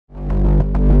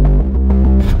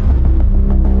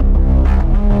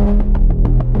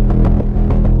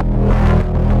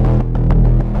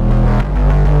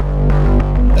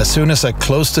soon as I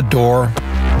close the door,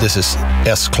 this is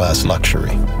S-Class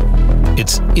luxury.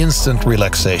 It's instant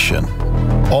relaxation,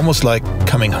 almost like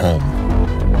coming home.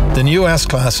 The new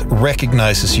S-Class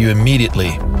recognizes you immediately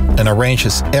and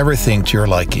arranges everything to your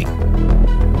liking.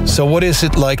 So what is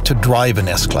it like to drive an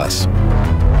S-Class?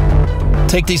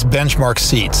 Take these benchmark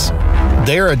seats.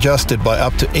 They are adjusted by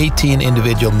up to 18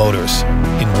 individual motors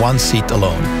in one seat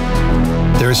alone.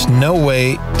 There's no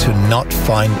way to not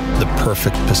find the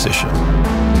perfect position.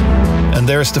 And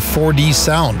there's the 4D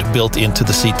sound built into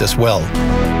the seat as well.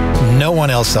 No one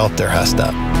else out there has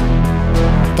that.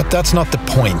 But that's not the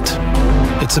point.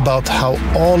 It's about how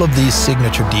all of these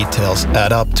signature details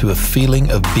add up to a feeling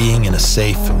of being in a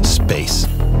safe space.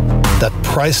 That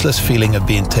priceless feeling of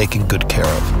being taken good care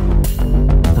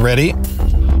of. Ready?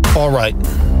 All right,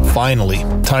 finally,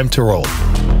 time to roll.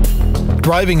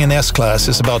 Driving an S-Class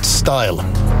is about style,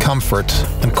 comfort,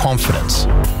 and confidence.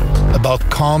 About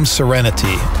calm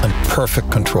serenity and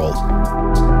perfect control.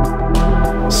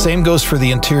 Same goes for the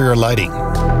interior lighting.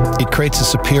 It creates a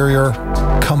superior,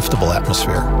 comfortable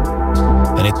atmosphere.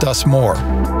 And it does more.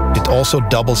 It also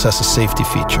doubles as a safety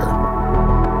feature.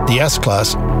 The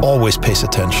S-Class always pays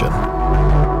attention.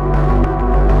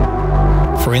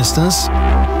 For instance,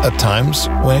 at times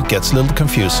when it gets a little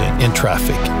confusing in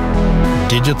traffic,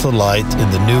 digital light in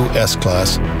the new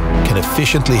S-Class can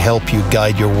efficiently help you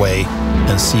guide your way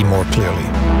and see more clearly.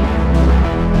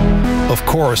 Of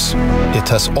course, it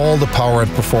has all the power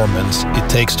and performance it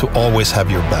takes to always have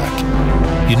your back.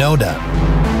 You know that.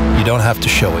 You don't have to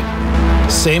show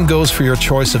it. Same goes for your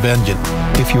choice of engine.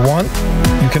 If you want,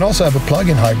 you can also have a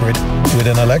plug-in hybrid with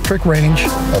an electric range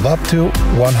of up to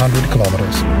 100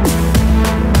 kilometers.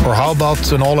 Or how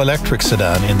about an all-electric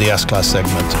sedan in the S-Class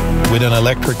segment with an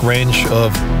electric range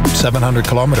of 700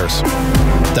 kilometers?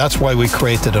 That's why we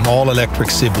created an all-electric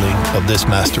sibling of this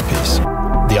masterpiece,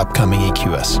 the upcoming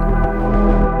EQS.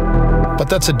 But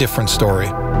that's a different story,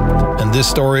 and this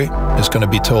story is going to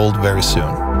be told very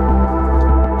soon.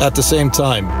 At the same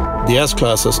time, the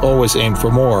S-Class has always aimed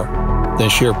for more than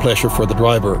sheer pleasure for the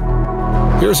driver.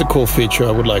 Here's a cool feature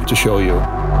I would like to show you.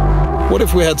 What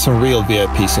if we had some real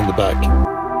VIPs in the back?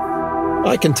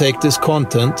 I can take this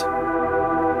content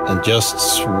and just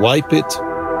swipe it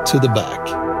to the back.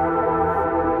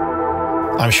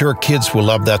 I'm sure kids will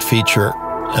love that feature,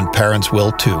 and parents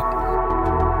will too.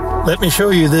 Let me show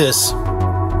you this.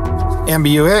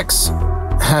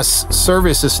 MBUX has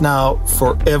services now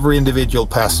for every individual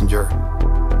passenger.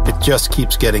 It just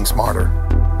keeps getting smarter.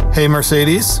 Hey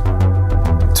Mercedes,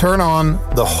 turn on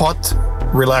the hot,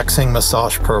 relaxing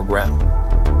massage program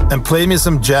and play me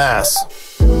some jazz.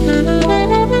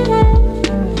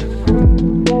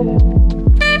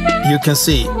 You can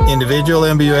see individual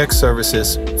MBUX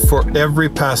services for every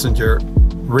passenger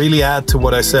really add to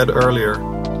what I said earlier.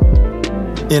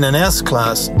 In an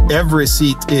S-Class, every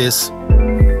seat is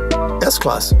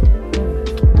S-Class.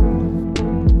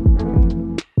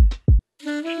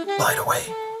 By the way,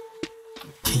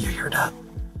 can you hear that?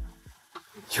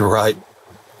 You're right,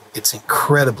 it's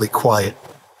incredibly quiet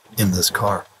in this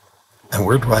car, and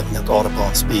we're driving at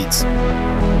Autobahn speeds.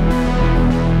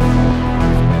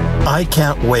 I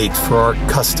can't wait for our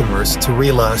customers to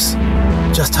realize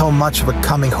just how much of a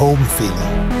coming home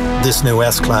feeling this new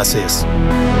S-Class is.